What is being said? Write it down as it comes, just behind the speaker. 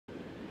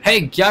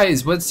Hey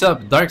guys, what's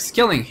up? Dark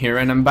Skilling here,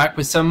 and I'm back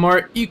with some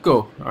more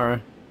Eco.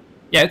 Or,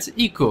 yeah, it's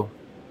Eco.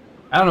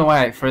 I don't know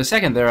why, for a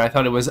second there I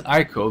thought it was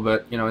Aiko,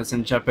 but you know, it's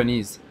in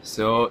Japanese.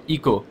 So,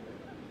 Eco.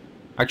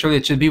 Actually,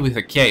 it should be with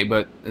a K,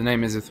 but the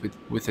name is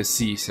with a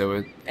C,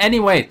 so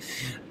anyway,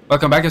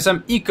 welcome back to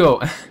some Eco.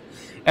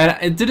 And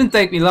it didn't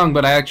take me long,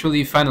 but I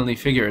actually finally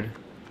figured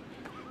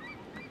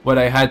what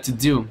I had to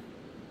do.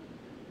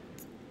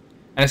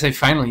 And I say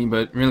finally,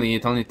 but really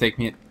it only took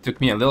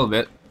me a little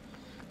bit.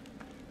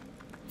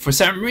 For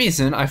some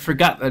reason, I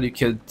forgot that you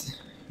could,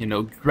 you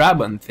know,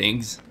 grab on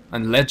things,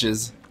 on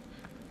ledges.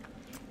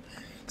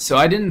 So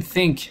I didn't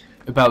think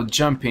about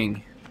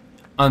jumping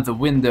on the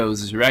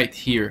windows right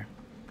here.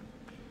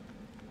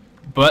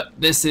 But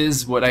this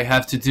is what I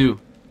have to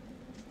do.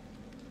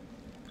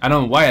 I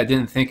don't know why I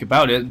didn't think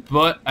about it,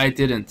 but I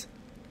didn't.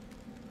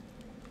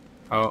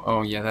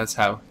 Oh yeah, that's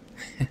how.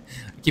 I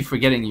keep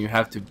forgetting you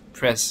have to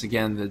press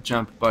again the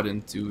jump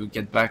button to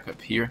get back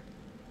up here.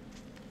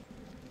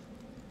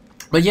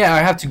 But yeah, I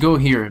have to go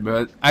here,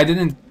 but I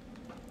didn't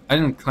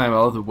climb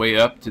all the way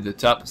up to the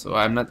top, so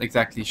I'm not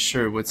exactly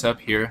sure what's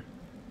up here,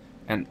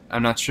 and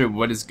I'm not sure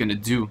what it's gonna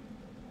do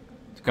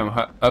to come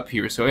up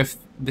here. So if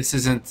this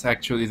isn't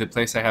actually the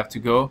place I have to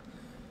go,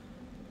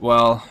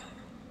 well,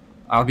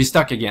 I'll be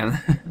stuck again.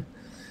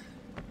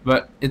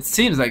 But it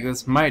seems like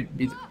this might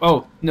be.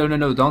 Oh no,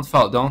 don't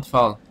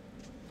fall,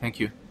 thank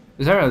you.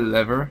 Is there a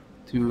lever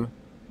to?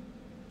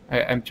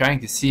 I'm trying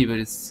to see, but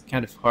it's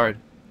kind of hard.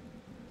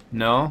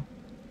 No.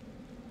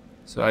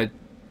 So I'm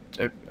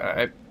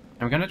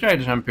gonna try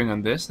jumping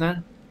on this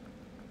then.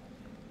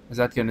 Is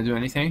that gonna do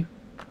anything?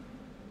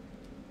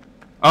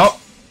 Oh!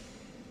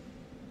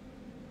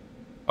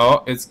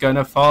 Oh, it's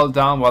gonna fall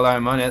down while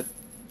I'm on it.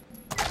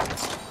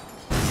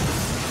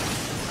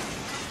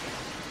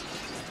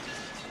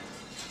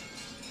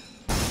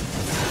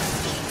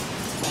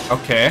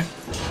 Okay.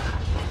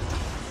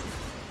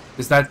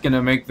 Is that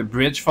gonna make the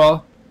bridge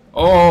fall?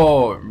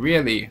 Oh,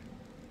 really?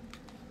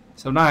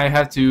 So now I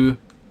have to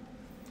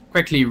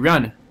quickly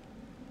run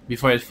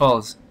before it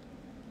falls.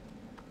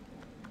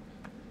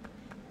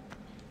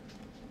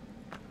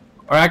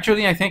 Or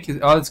actually, I think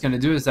all it's gonna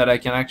do is that I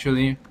can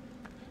actually,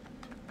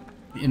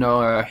 you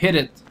know, hit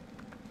it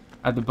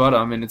at the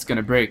bottom and it's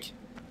gonna break.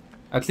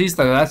 At least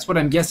that's what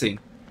I'm guessing.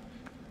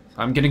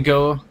 So I'm gonna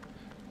go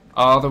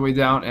all the way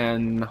down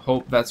and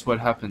hope that's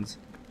what happens.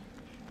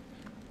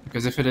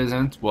 Because if it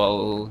isn't,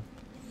 well,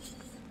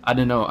 I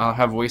don't know, I'll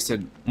have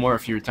wasted more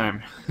of your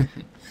time.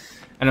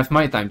 And of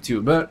my time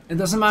too, but it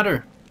doesn't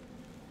matter.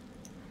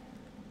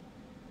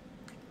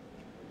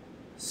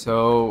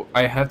 So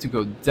I have to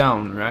go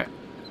down, right?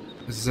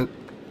 This is it.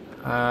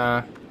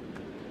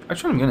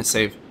 Actually, I'm gonna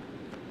save.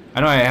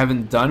 I know I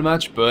haven't done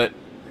much, but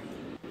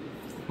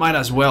might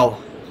as well.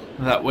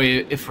 That way,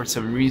 if for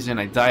some reason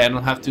I die, I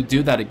don't have to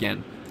do that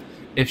again.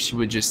 If she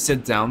would just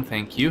sit down,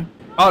 thank you.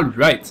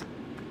 Alright.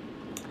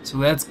 So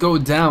let's go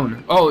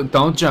down. Oh,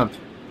 don't jump.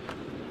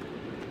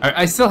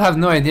 I still have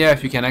no idea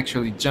if you can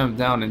actually jump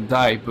down and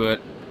die,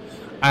 but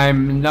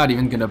I'm not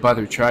even gonna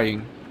bother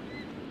trying.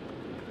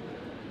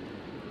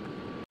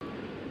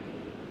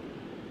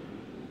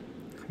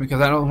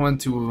 Because I don't want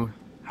to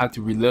have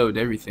to reload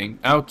everything.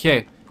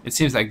 Okay, it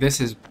seems like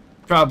this is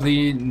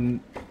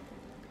probably...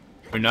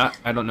 or not,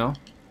 I don't know.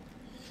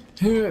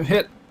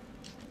 Hit!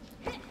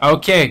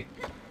 Okay,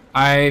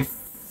 are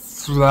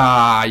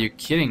you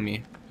kidding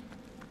me?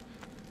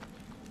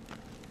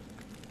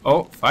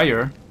 Oh,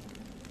 fire.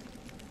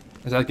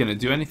 Is that gonna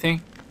do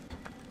anything?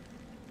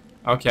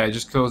 Okay, I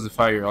just closed the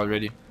fire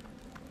already.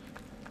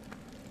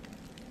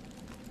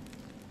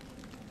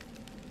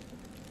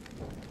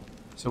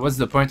 So what's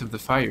the point of the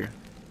fire?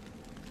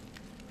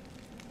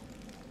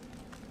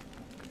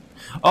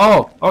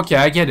 Oh, okay,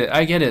 I get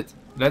it.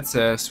 Let's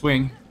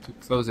swing to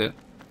close it.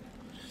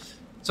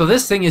 So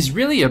this thing is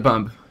really a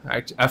bump,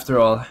 after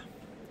all.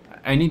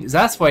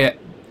 That's why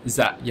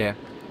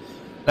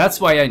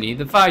that's why I need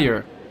the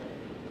fire.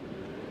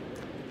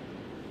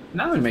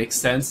 Now it makes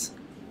sense.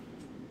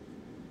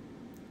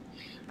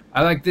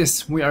 I like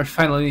this. We are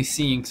finally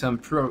seeing some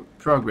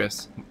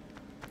progress.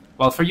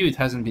 Well, for you it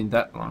hasn't been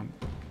that long.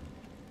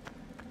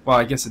 Well,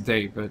 I guess a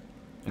day, but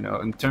you know,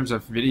 in terms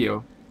of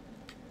video.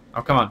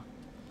 Oh, come on.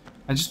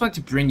 I just want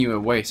to bring you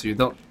away so you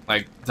don't,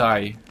 like,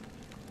 die.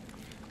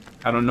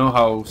 I don't know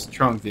how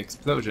strong the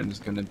explosion is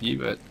gonna be,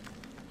 but...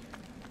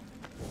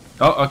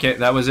 Oh, okay,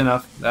 that was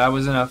enough. That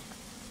was enough.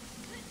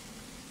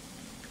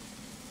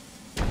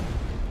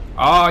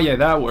 Oh, yeah,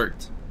 that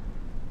worked.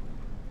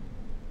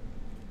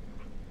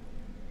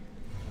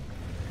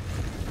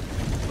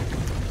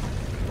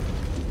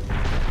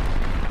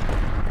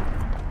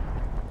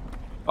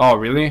 Oh,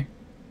 really?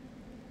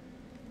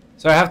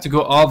 So I have to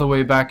go all the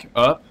way back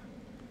up?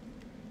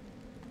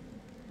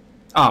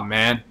 Oh,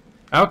 man.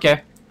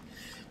 Okay.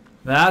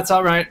 That's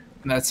alright.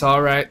 That's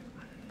alright.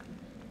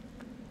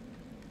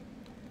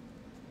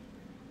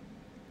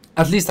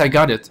 At least I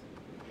got it.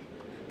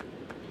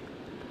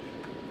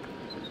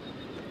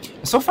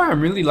 So far, I'm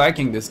really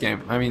liking this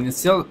game. I mean,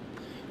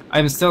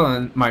 I'm still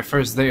on my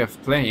first day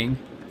of playing.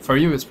 For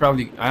you, it's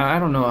probably... I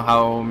don't know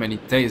how many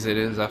days it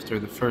is after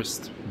the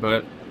first,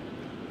 but...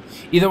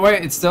 Either way,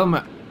 it's still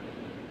my...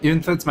 Even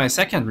though it's my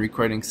second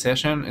recording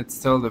session, it's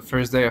still the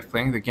first day of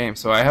playing the game,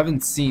 so I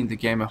haven't seen the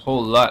game a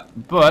whole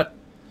lot, but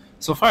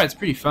so far it's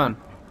pretty fun.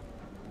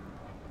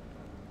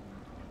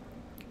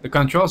 The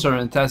controls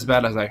aren't as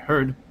bad as I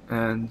heard,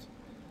 and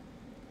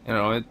you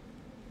know,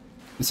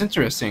 it's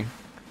interesting.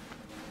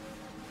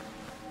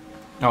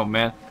 Oh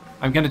man,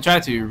 I'm gonna try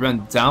to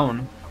run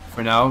down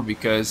for now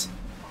because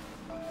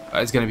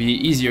it's gonna be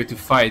easier to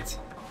fight,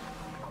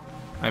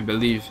 I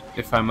believe,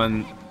 if I'm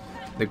on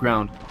the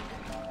ground.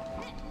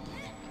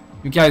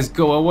 You guys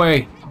go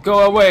away!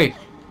 Go away!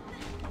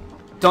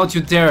 Don't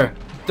you dare!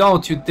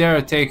 Don't you dare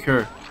take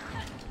her!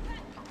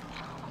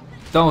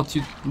 Don't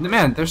you...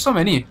 Man, there's so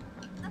many!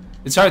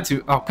 It's hard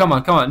to... Oh, come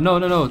on, come on! No,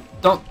 no, no!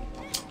 Don't...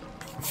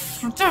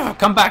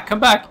 Come back, come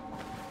back!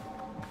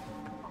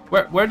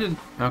 Where did...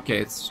 Okay,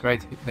 it's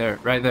right there,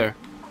 right there.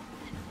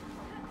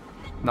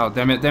 No,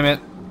 damn it, damn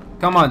it!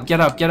 Come on, get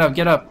up, get up,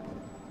 get up!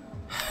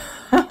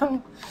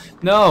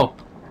 No!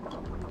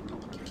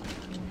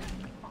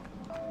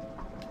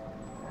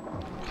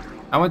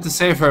 I want to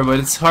save her, but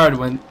it's hard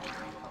when...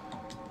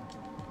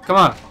 Come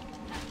on!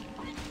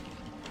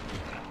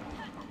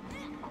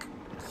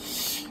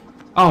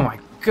 Oh my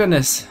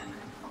goodness!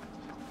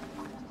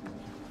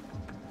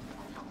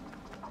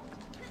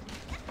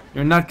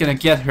 You're not gonna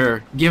get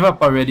her. Give up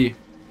already.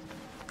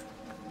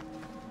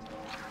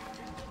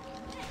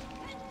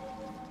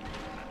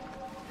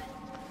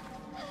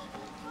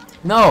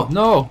 No,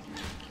 no!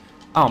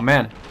 Oh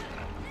man.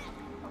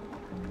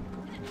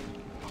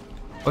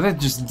 Will it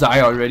just die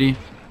already?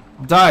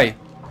 Die!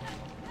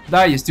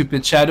 Die, you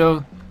stupid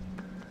shadow!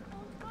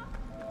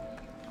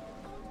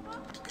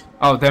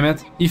 Oh damn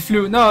it! He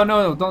flew! No,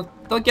 no,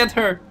 don't get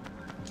her!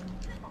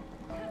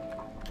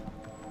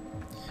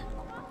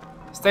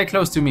 Stay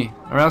close to me,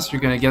 or else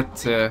you're gonna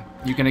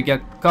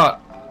get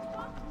caught.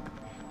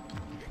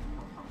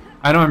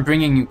 I know I'm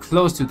bringing you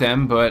close to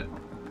them, but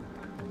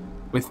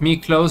with me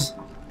close,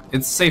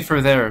 it's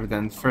safer there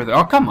than further.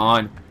 Oh come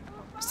on!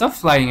 Stop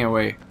flying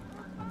away!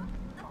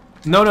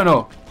 No, no,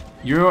 no!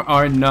 You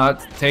are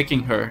not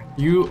taking her.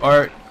 You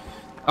are...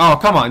 Oh,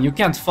 come on. You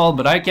can't fall,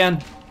 but I can.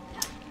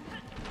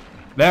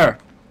 There.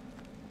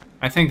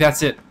 I think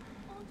that's it.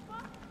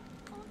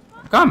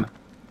 Come.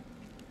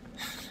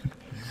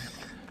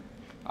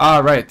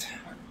 Alright.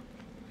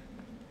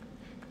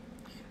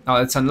 Now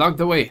let's unlock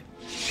the way.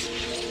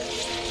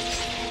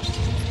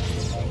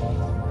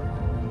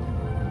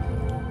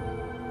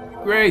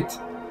 Great.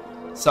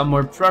 Some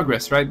more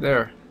progress right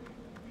there.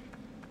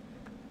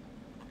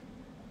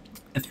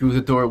 And through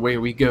the doorway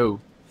we go.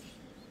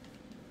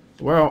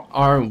 Where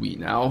are we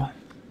now?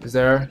 Is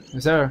there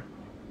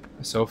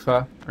a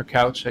sofa or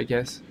couch, I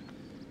guess?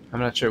 I'm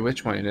not sure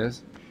which one it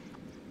is.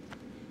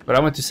 But I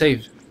want to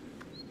save.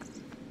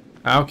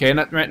 Okay,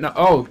 not right now.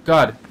 Oh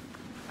god.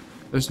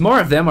 There's more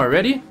of them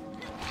already?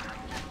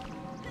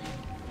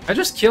 I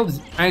just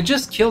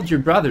killed your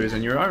brothers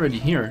and you're already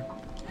here.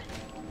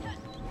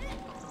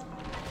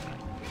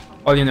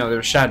 Well, you know,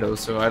 they're shadows,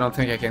 so I don't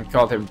think I can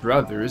call them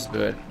brothers,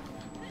 but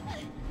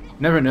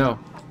never know.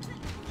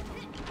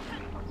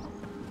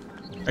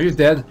 Are you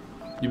dead?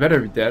 You better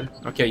be dead.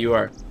 Okay, you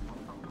are.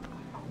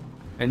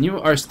 And you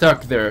are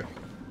stuck there.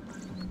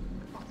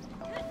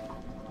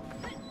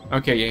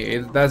 Okay,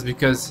 yeah, that's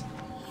because...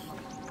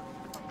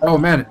 Oh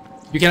man,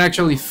 you can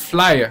actually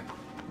fly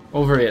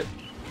over it.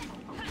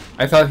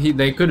 I thought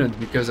they couldn't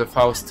because of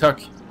how stuck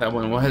that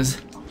one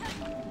was.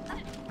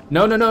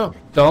 No, no, no!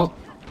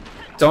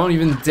 Don't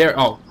even dare!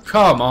 Oh,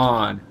 come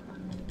on!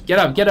 Get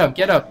up, get up,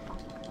 get up!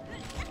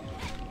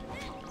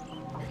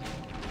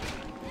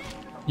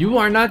 You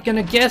are not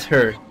gonna get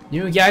her.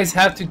 You guys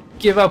have to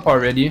give up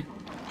already.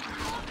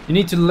 You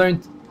need to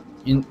learn.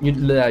 You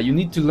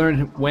need to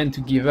learn when to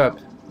give up.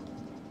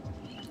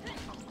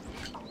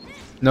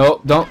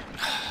 No, don't.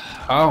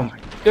 Oh my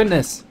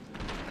goodness.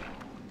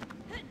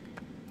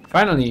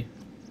 Finally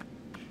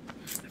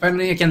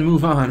I can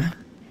move on.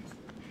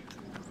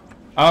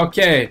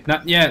 Okay,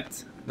 not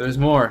yet. There's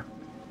more.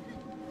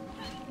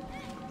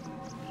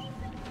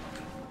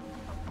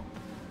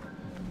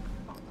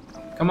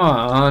 Come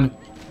on.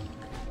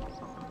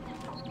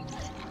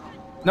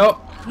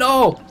 No,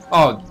 no!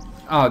 Oh,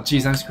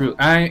 jeez, I'm screwed.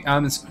 I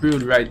am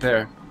screwed right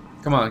there.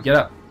 Come on, get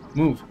up.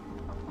 Move.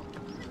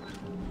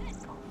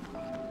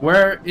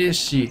 Where is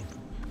she?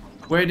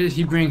 Where did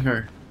he bring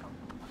her?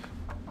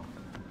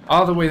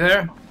 All the way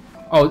there?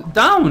 Oh,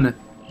 down!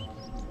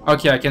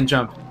 Okay, I can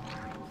jump.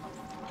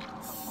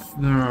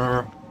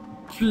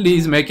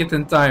 Please make it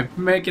in time.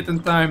 Make it in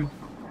time.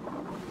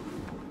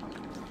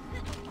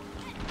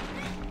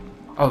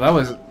 Oh,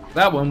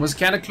 that one was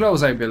kind of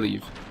close, I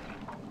believe.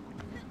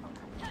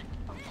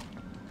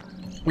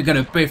 We're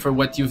gonna pay for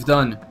what you've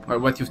done, or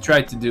what you've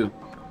tried to do.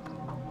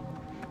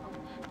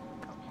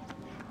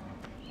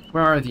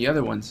 Where are the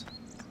other ones?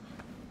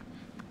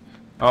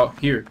 Oh,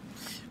 here.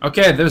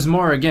 Okay, there's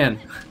more again.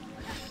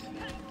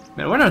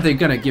 Man, when are they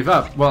gonna give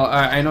up? Well,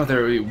 I know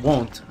they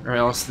won't, or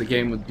else the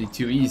game would be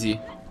too easy.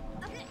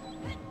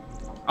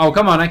 Oh,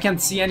 come on, I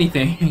can't see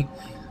anything.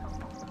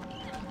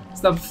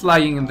 Stop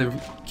flying in the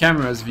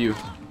camera's view.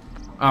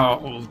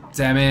 Oh,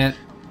 damn it.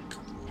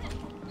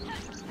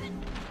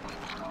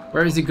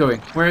 Where is he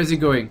going? Where is he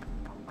going?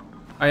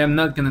 I am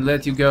not gonna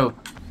let you go.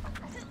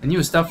 And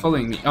you stop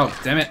following me. Oh,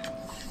 damn it.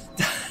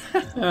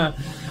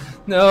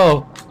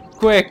 No.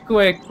 Quick,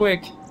 quick,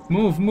 quick.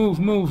 Move, move,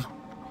 move.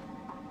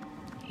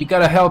 You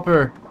gotta help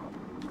her.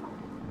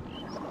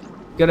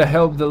 You gotta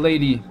help the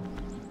lady.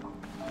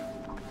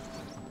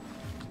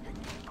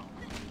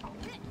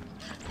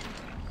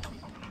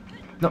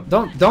 No,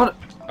 don't.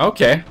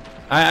 Okay.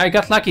 I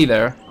got lucky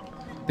there.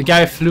 The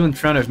guy flew in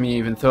front of me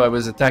even though I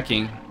was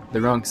attacking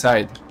the wrong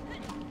side.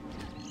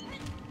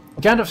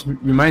 It kind of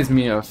reminds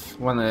me of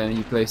when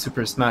you play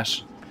Super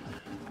Smash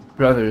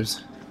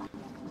Brothers.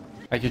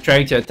 Like you're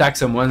trying to attack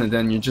someone and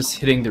then you're just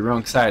hitting the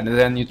wrong side. And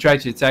then you try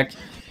to attack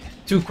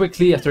too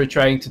quickly after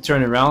trying to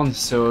turn around,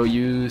 so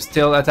you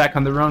still attack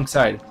on the wrong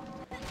side.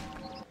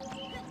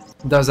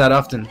 It does that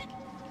often.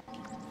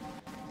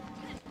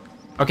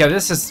 Okay,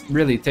 this is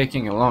really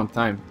taking a long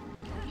time.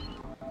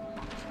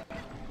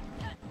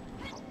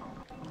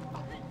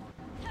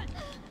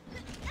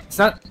 It's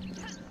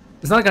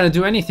not gonna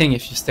do anything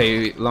if you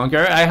stay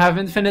longer. I have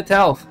infinite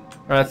health.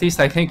 Or at least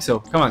I think so.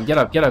 Come on, get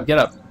up, get up, get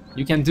up.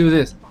 You can do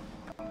this.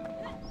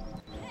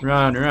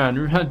 Run, run,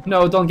 run.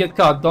 No, don't get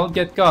caught, don't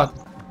get caught.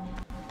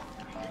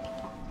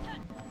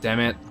 Damn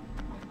it.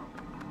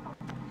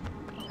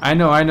 I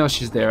know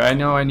she's there. I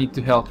know I need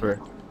to help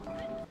her.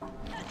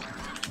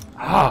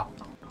 Ah!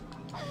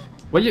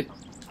 Will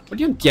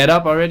you get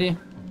up already?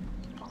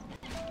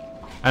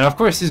 And of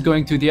course he's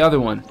going to the other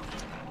one.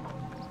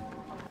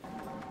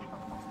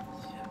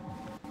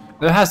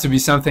 There has to be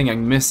something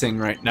I'm missing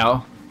right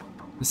now.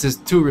 This is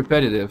too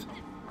repetitive.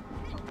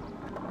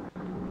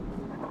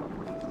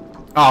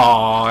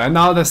 Oh, and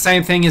now the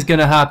same thing is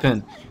gonna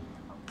happen.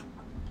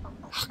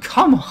 Oh,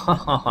 come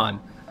on.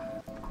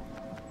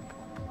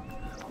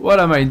 What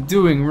am I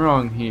doing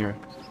wrong here?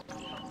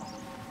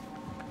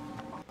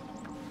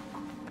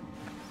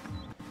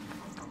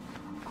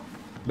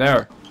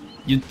 There.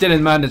 You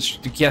didn't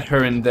manage to get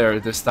her in there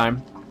this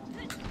time.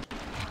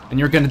 And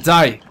you're gonna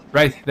die.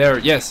 Right there.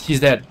 Yes,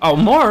 he's dead. Oh,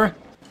 more?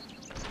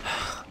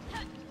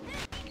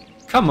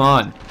 Come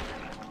on.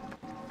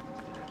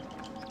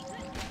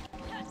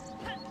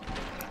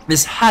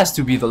 This has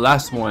to be the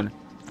last one.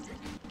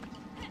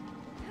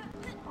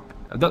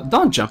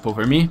 Don't jump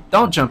over me.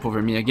 Don't jump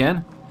over me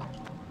again.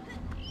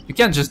 You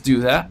can't just do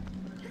that.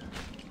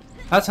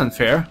 That's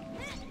unfair.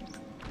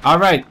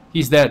 Alright,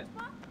 he's dead.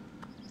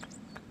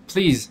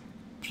 Please.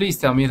 Please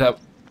tell me that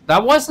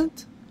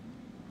wasn't?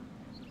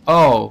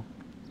 Oh.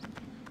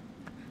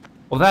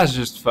 Well, that's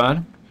just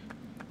fun.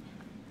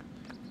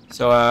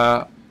 So,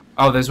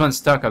 oh, there's one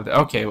stuck up there.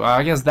 Okay, well,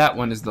 I guess that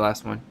one is the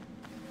last one.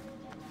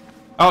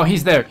 Oh,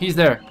 he's there. He's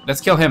there.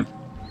 Let's kill him.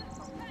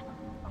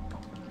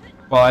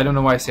 Well, I don't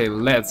know why I say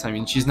let's. I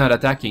mean, she's not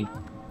attacking.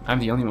 I'm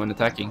the only one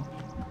attacking.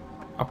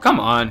 Oh, come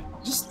on.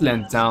 Just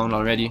land down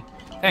already.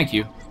 Thank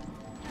you.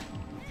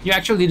 You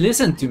actually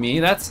listened to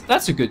me.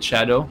 That's a good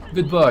shadow.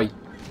 Good boy.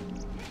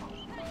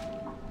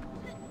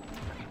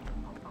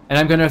 And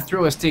I'm gonna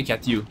throw a stick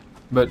at you.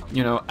 But,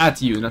 you know,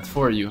 at you, not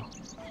for you.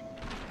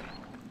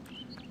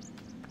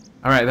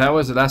 Alright, that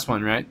was the last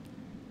one, right?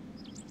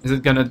 Is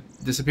it gonna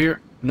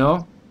disappear?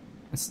 No?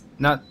 It's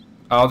not.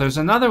 Oh, there's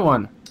another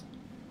one.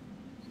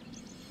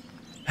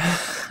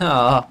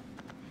 Oh.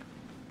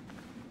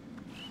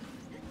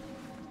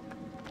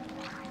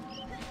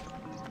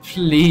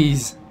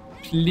 Please.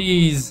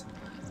 Please.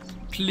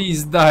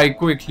 Please die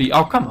quickly.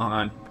 Oh, come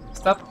on.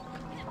 Stop.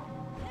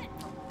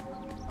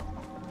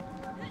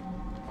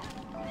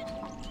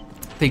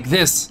 Take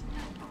this.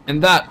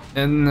 And that.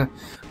 And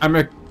I'm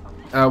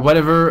a...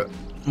 whatever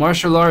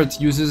martial art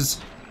uses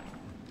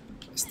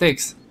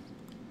sticks.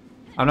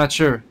 I'm not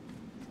sure.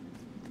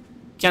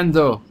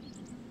 Kendo.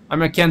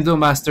 I'm a Kendo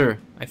master.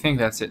 I think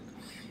that's it.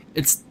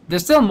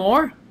 There's still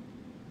more?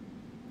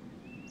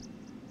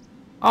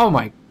 Oh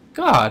my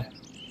god.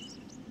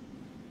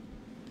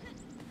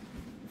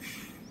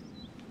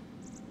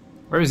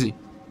 Where is he?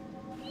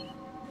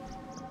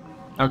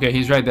 Okay,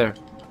 he's right there.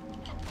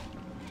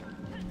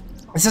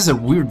 This is a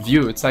weird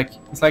view. It's like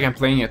I'm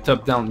playing a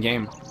top-down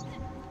game.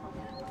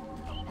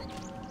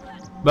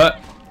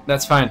 But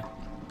that's fine.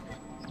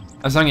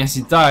 As long as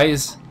he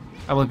dies,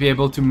 I will be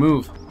able to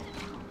move.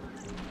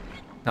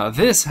 Now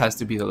this has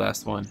to be the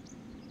last one.